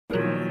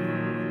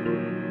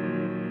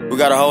We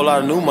got a whole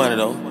lot of new money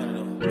though.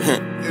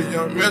 If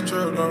young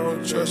Metro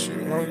don't trust you,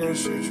 I'm gonna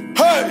shoot you.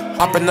 Hey!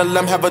 Hop in the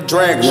limb, have a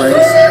drag race.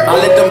 I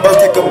let them birds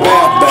take a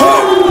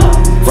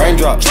bath.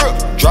 Raindrop,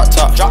 drop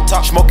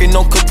top, smoking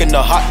on cooking the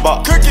hot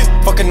pot.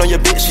 Fucking on your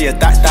bitch, yeah,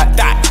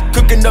 that.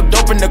 Cooking up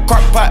dope in the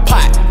crock pot.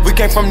 We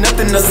came from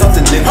nothing to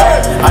something,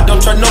 nigga. I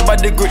don't try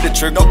nobody, grip the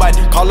trigger.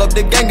 Nobody call up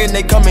the gang and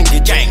they come and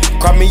get jang.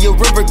 Cry me a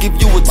river, give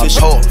you a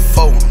tissue. My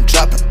phone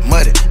dropping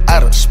muddy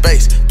out of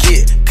space.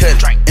 Kid cut,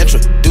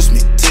 introduce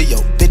me to your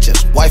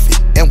bitch's wifey,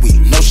 and we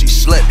know she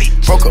slutty.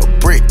 Broke a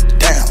brick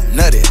down,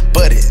 nutty,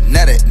 butty.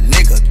 Now that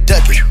nigga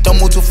ducky. Don't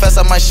move too fast,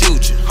 I might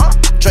shoot you.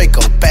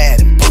 Draco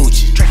bad and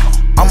Boujee.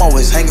 I'm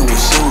always hanging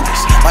with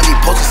shooters. Might be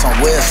posted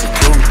somewhere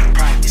secluded.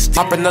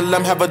 Hop in the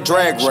limb, have a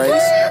drag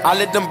race. I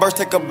let them birds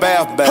take a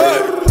bath.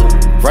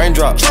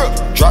 Raindrop,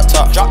 drop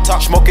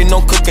top, smoking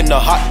on cooking the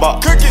hot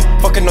pot.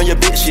 Fucking on your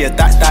bitch, yeah,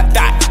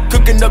 that.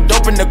 Cooking up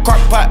dope in the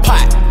crock pot.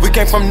 We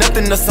came from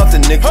nothing to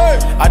something,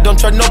 nigga. I don't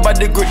try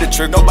nobody, grip the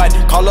trigger. Nobody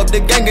call up the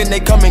gang and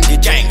they come and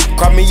get jang.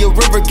 Cry me a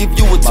river, give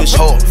you a tissue.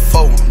 My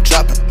phone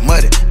dropping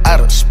muddy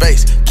out of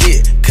space.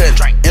 Kid cut,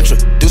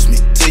 introduce me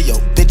to your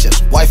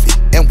bitch's wifey,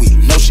 and we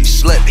know she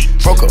slutty.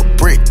 Broke a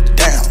brick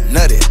down,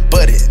 nutty,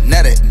 butty.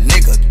 Now that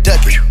nigga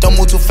ducky. Don't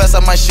move too fast,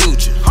 I might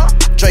shoot you.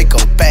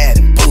 Draco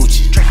bad and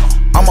Boujee.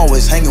 I'm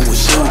always hanging with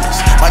shooters.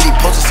 Might be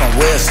posted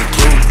somewhere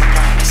secluded.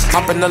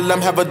 Hop in the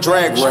limb, have a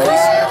drag race.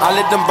 I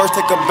let them birds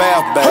take a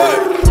bath.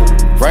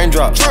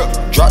 Raindrop,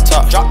 drop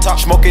top,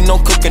 smoking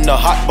on cooking the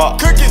hot pot.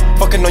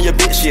 Fucking on your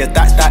bitch, yeah,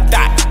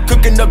 that.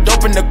 Cooking up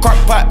dope in the crock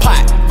pot.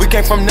 We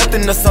came from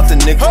nothing to something,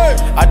 nigga.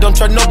 I don't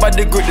try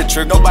nobody, grip the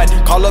trigger. Nobody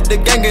call up the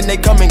gang and they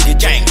come and get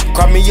jang.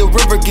 Cry me a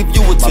river, give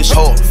you a tissue.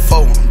 My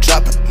phone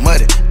dropping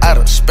muddy out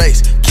of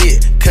space.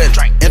 Kid cut,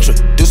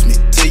 introduce me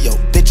to your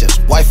bitch's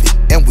wifey,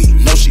 and we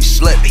know she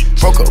slutty.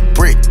 Broke a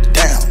brick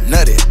down,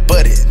 nutty,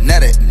 butty.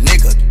 Now that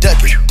nigga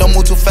ducky. Don't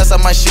move too fast,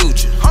 I might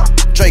shoot you.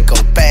 Draco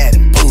bad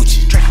and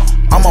Boujee.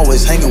 I'm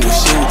always hanging with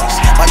shooters.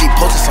 Might be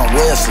posted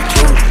somewhere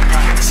secluded.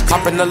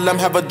 Hop in the limb,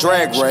 have a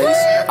drag race.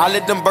 I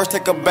let them birds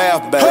take a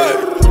bath.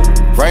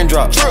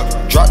 Raindrop,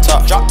 drop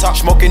top,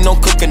 smoking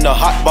on cooking the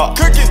hot pot.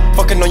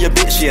 Fucking on your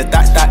bitch, yeah,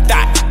 that.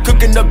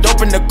 Cooking up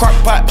dope in the crock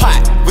pot.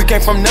 We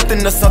came from nothing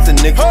to something,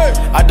 nigga.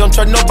 I don't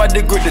try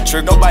nobody, grip the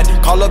trigger. Nobody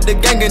call up the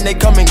gang and they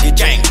come and get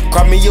jang.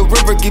 Cry me a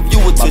river, give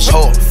you a tissue.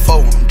 My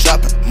phone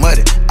dropping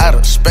muddy out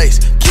of space.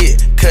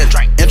 Kid cut,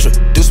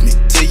 introduce me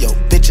to your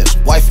bitch's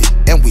wifey,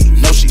 and we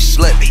know she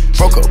slutty.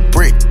 Broke a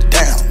brick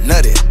down,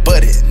 nutty,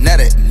 butty. Now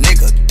that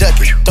nigga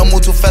ducky. Don't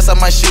move too fast, I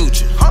might shoot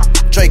you.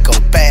 Draco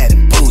bad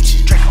and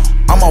Boujee.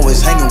 I'm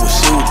always hanging with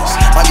shooters.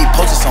 Might be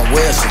posted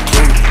somewhere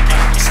secluded.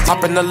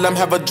 Hop in the limb,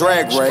 have a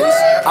drag race.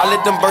 I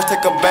let them birds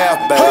take a bath.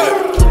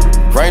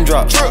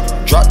 Raindrop,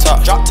 drop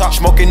top,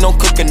 smoking on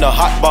cooking the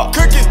hot pot.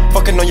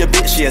 Fucking on your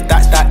bitch, yeah,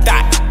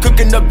 that.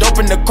 Cooking up dope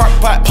in the crock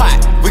pot.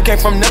 We came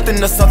from nothing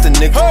to something,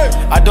 nigga.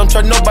 I don't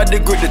try nobody,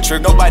 grip the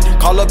trigger. Nobody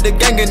call up the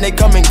gang and they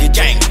come and get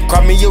jang.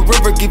 Cry me a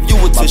river, give you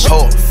a tissue.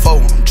 My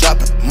phone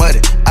dropping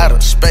muddy out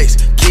of space.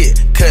 Kid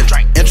cut,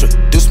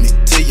 introduce me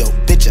to your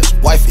bitch's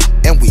wifey,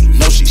 and we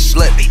know she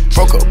slutty.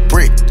 Broke a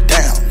brick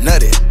down,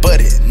 nutty,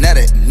 butty. Now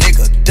that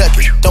nigga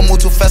ducky. Don't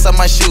move too fast, I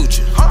might shoot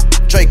you.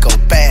 Draco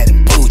bad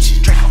and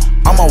Boujee.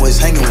 I'm always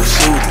hanging with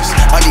shooters.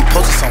 Might be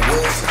posted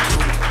somewhere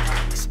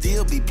secluded.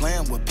 Still be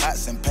playing with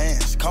pots and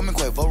pans. Call me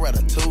Quavo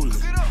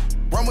Ratatouille.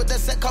 Run with that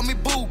set, call me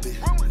Boobie.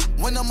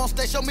 When I'm on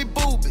stage, show me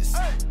boobies.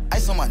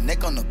 Ice on my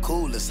neck on the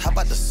coolest. How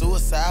about the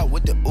suicide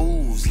with the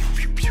ooze?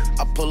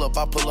 I pull up,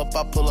 I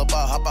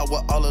hop out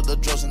with all of the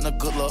drugs and the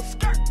good luck.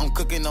 I'm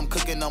cooking,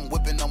 I'm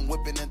whipping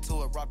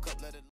into it. Rock up, let it